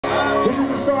This is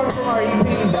a song from our EP.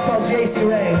 It's called Jasey.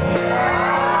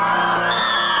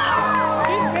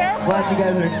 Glad you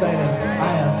guys are excited. I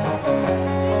am.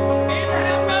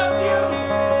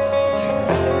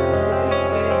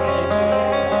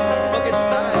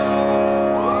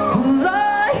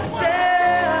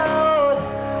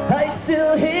 I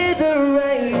still hear the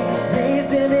rain.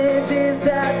 These images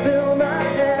that fill my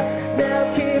head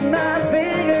now keep my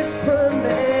fingers from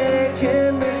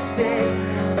making mistakes.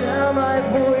 Tell my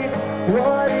voice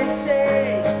what it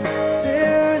takes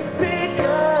to speak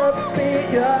up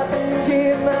and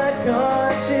keep my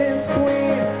conscience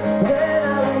clean when I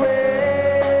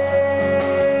wake.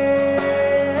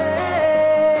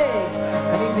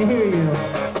 I need to hear you.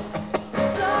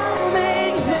 Don't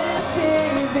make this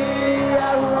easy. I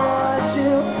want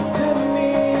you to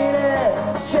mean it,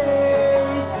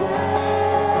 jasey.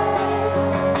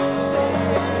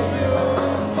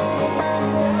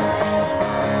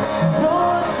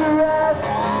 Don't trust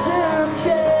to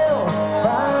kill.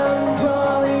 I'm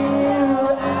calling you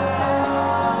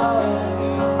out.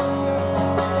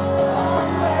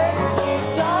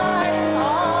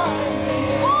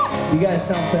 You guys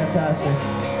sound fantastic.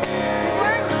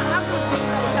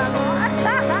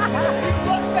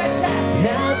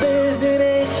 Now there's an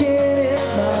aching in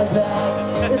my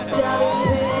back. The stabbing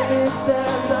pain that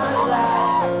says I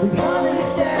lack the common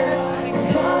sense and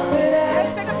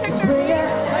confidence to bring it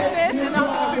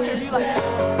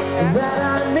that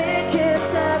I'm making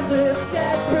times of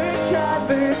desperate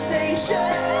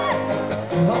conversation,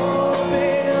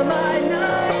 hoping my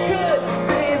night could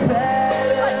be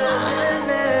better than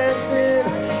this in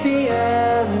the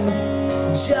end.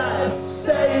 Just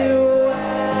say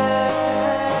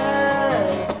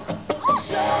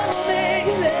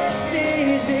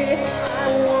I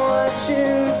want you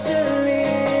to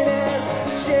mean it,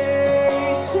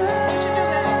 jasey.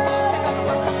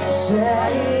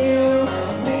 Say you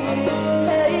mean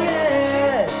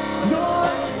it. Your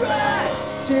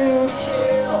trust to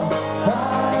kill.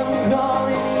 I'm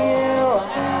calling you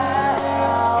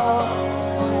out.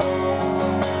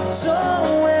 Don't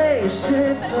waste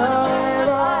your time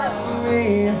on me.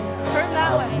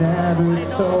 I've never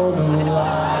told a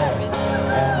lie,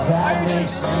 and that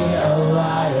makes me a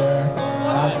liar.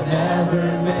 I've never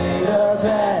made a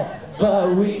bet, but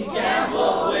we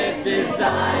gamble with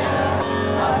desire.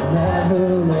 I've never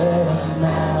lit a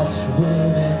match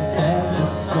with intent to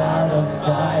start a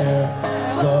fire,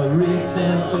 but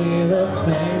recently the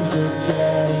flames are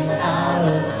getting out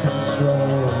of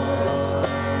control.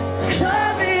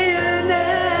 Call me your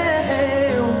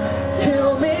name,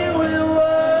 kill me with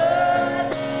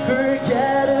words,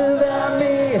 forget about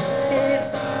me,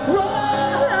 it's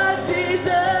what I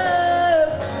deserve.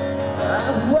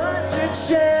 What's your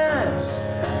chance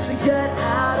to get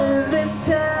out of this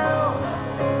town?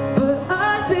 But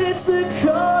I ditched the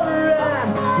color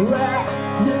and left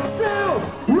you to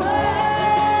wait.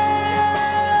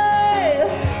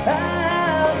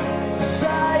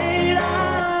 Outside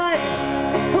I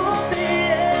hope the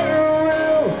air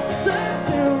will start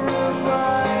to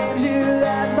remind you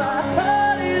that my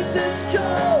heart is as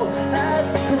cold as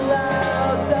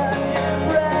clouds.